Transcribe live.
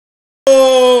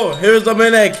here's the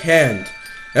Maniac Hand.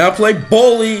 And I play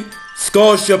Bully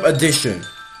Scholarship Edition.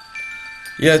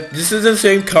 Yeah, this is the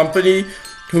same company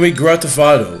who made Grand Theft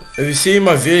Auto. If you see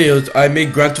my videos, I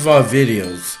make Grand Theft Auto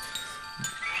videos.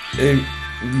 And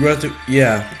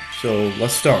yeah, so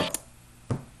let's start.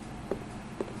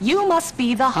 You must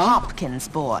be the Hopkins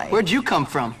boy. Where'd you come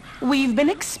from? We've been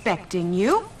expecting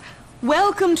you.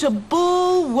 Welcome to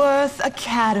Bullworth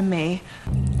Academy.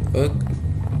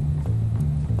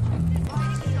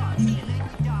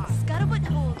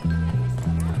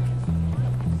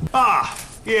 Ah,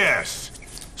 yes.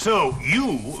 So,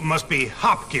 you must be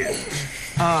Hopkins.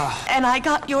 And I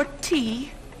got your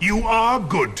tea. You are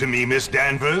good to me, Miss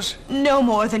Danvers. No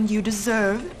more than you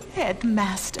deserve,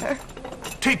 Headmaster.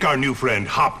 Take our new friend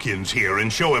Hopkins here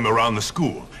and show him around the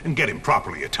school and get him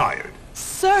properly attired.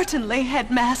 Certainly,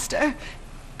 Headmaster.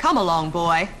 Come along,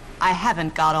 boy. I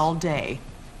haven't got all day.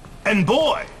 And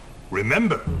boy,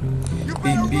 remember.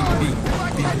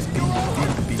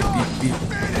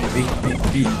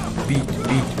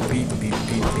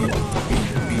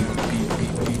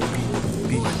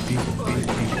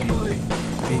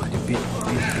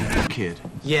 Kid.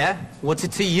 Yeah? What's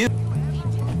it to you?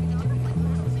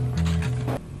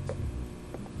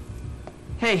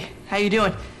 Hey, how you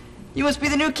doing? You must be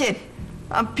the new kid.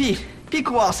 I'm Pete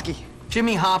Kowalski.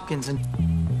 Jimmy Hopkins and...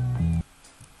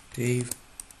 Dave.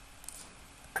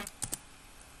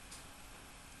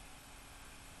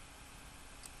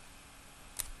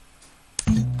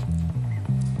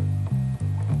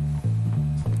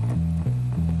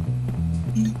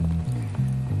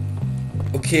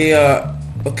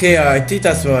 Okay, I think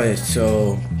that's about it,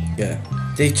 so, yeah.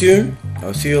 Stay tuned,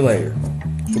 I'll see you later.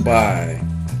 Goodbye.